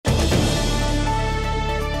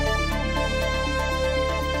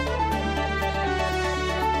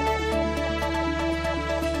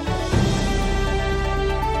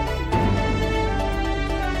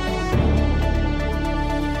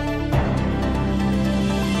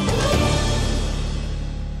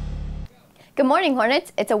Good morning,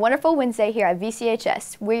 Hornets. It's a wonderful Wednesday here at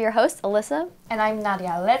VCHS. We're your hosts, Alyssa. And I'm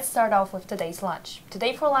Nadia. Let's start off with today's lunch.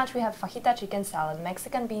 Today for lunch we have fajita chicken salad,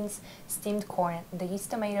 Mexican beans, steamed corn, Danish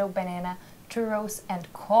tomato, banana, churros,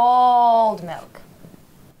 and cold milk.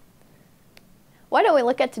 Why don't we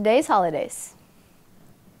look at today's holidays?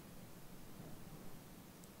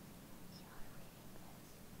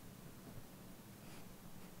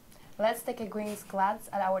 Let's take a glance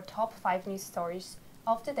at our top 5 news stories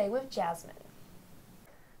of the day with Jasmine.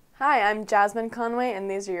 Hi, I'm Jasmine Conway, and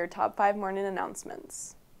these are your top 5 morning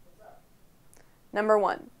announcements. Number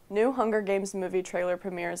 1, new Hunger Games movie trailer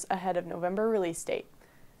premieres ahead of November release date.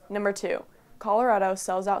 Number 2, Colorado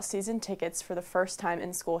sells out season tickets for the first time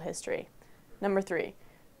in school history. Number 3,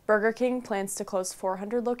 Burger King plans to close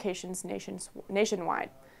 400 locations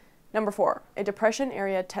nationwide. Number 4, a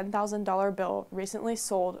Depression-era $10,000 bill recently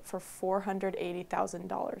sold for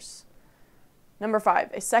 $480,000. Number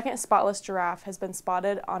 5, a second spotless giraffe has been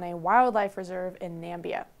spotted on a wildlife reserve in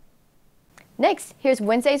Namibia. Next, here's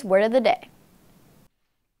Wednesday's Word of the Day.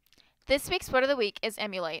 This week's Word of the Week is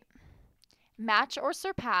emulate. Match or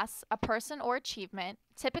surpass a person or achievement,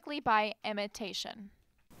 typically by imitation.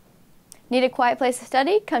 Need a quiet place to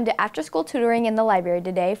study? Come to after-school tutoring in the library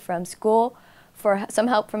today from school for some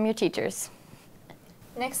help from your teachers.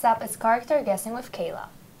 Next up is character guessing with Kayla.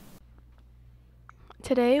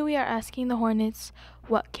 Today we are asking the Hornets,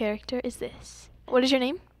 what character is this? What is your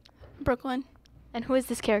name? Brooklyn. And who is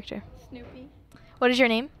this character? Snoopy. What is your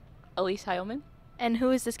name? Elise Heilman. And who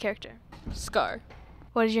is this character? Scar.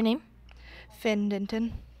 What is your name? Finn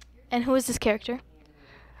Denton. And who is this character?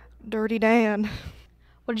 Dirty Dan.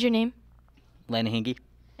 What is your name? Landon Hinkie.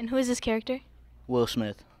 And who is this character? Will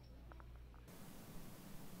Smith.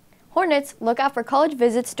 Hornets, look out for college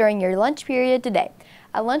visits during your lunch period today.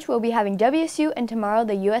 At lunch, we'll be having WSU, and tomorrow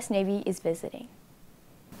the U.S. Navy is visiting.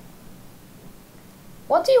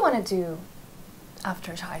 What do you want to do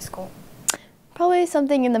after high school? Probably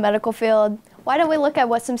something in the medical field. Why don't we look at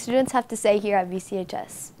what some students have to say here at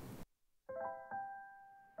VCHS?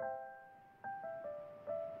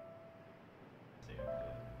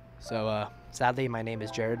 So, sadly, my name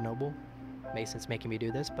is Jared Noble. Mason's making me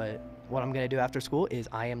do this, but what I'm going to do after school is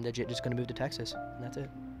I am legit just going to move to Texas, and that's it.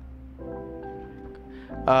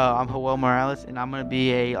 I'm Joel Morales, and I'm going to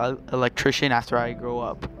be a electrician after I grow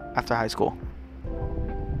up, after high school.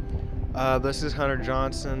 This is Hunter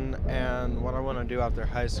Johnson, and what I want to do after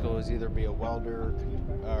high school is either be a welder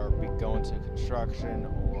or be going to construction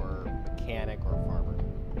or mechanic or farmer.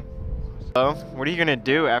 So, what are you going to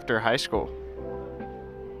do after high school?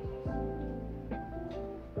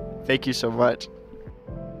 Thank you so much.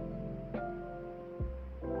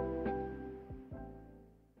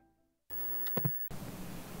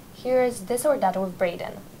 Here is This or That with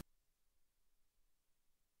Brayden.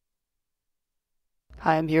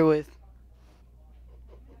 Hi, I'm here with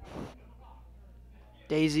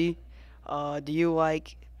Daisy. Do you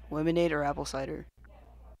like lemonade or apple cider?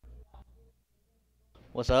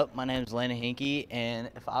 What's up? My name is Landon Hinkie,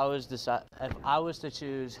 and if I was to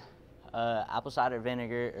choose apple cider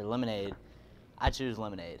vinegar or lemonade, I choose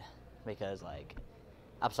lemonade because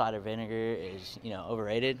apple cider vinegar is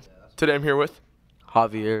overrated. Today I'm here with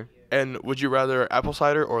Javier. And would you rather apple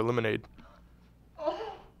cider or lemonade?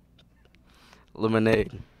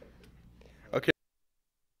 Lemonade. Okay.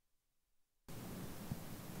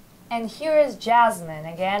 And here is Jasmine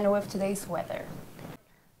again with today's weather.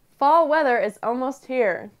 Fall weather is almost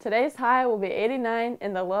here. Today's high will be 89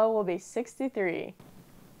 and the low will be 63.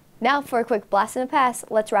 Now for a quick blast in the past,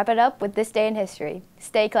 let's wrap it up with this day in history.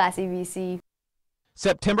 Stay classy, VC.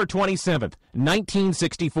 September 27th,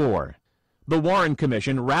 1964. The Warren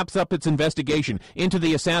Commission wraps up its investigation into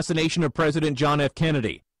the assassination of President John F.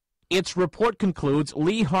 Kennedy. Its report concludes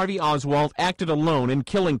Lee Harvey Oswald acted alone in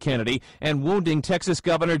killing Kennedy and wounding Texas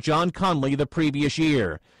Governor John Connally the previous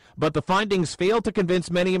year. But the findings failed to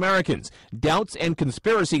convince many Americans. Doubts and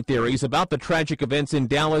conspiracy theories about the tragic events in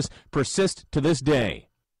Dallas persist to this day.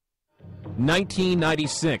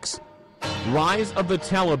 1996. Rise of the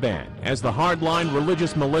Taliban as the hardline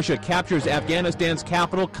religious militia captures Afghanistan's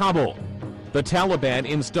capital, Kabul. The Taliban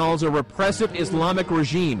installs a repressive Islamic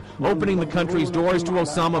regime, opening the country's doors to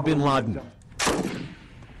Osama bin Laden.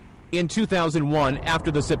 In 2001,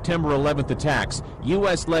 after the September 11th attacks,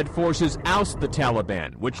 U.S.-led forces oust the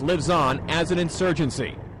Taliban, which lives on as an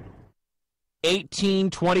insurgency.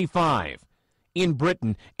 1825. In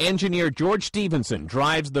Britain, engineer George Stephenson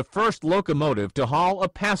drives the first locomotive to haul a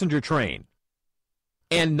passenger train.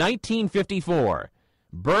 And 1954.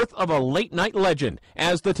 Birth of a late-night legend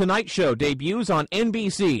as The Tonight Show debuts on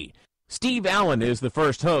NBC. Steve Allen is the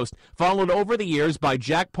first host, followed over the years by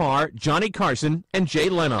Jack Parr, Johnny Carson, and Jay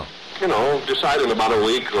Leno. You know, decide in about a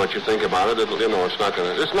week what you think about it. You know,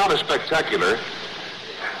 it's not as spectacular.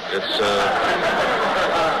 It's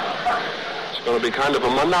going to be kind of a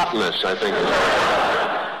monotonous, I think.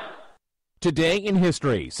 Today in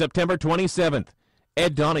History, September 27th.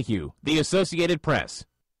 Ed Donahue, The Associated Press.